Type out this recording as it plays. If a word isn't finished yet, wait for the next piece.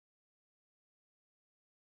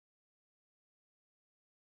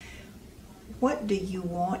What do you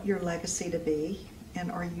want your legacy to be,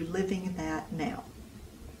 and are you living that now?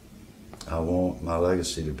 I want my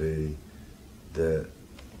legacy to be that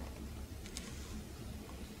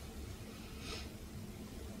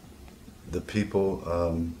the people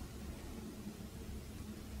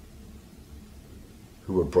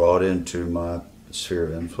who were brought into my sphere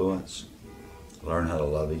of influence learn how to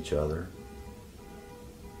love each other,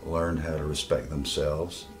 learned how to respect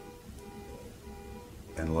themselves,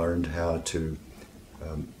 and learned how to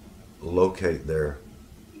locate their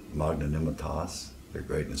magnanimitas, their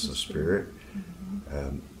greatness of spirit,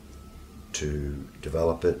 to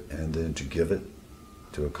develop it and then to give it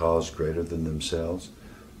to a cause greater than themselves.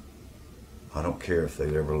 I don't care if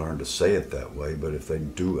they ever learn to say it that way, but if they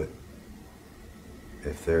do it,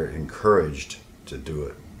 if they're encouraged to do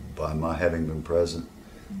it by my having been present,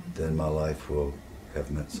 then my life will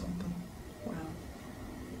have meant something. Wow.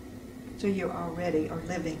 So you already are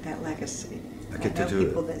living that legacy. I get to know do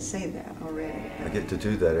people it. that say that already. I get to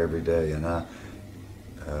do that every day, and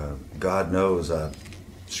God knows I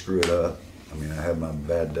screw it up. I mean, I have my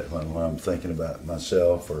bad day when I'm thinking about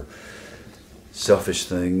myself or selfish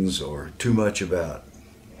things or too much about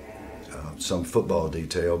some football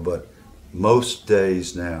detail, but most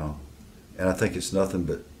days now, and I think it's nothing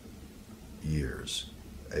but years,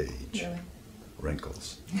 age, Really?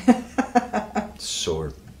 wrinkles,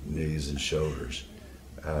 sore knees and shoulders.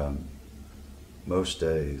 Most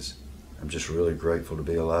days, I'm just really grateful to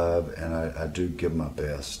be alive, and I do give my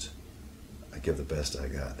best. I give the best I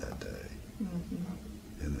got that day,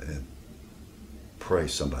 and pray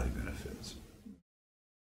somebody benefits.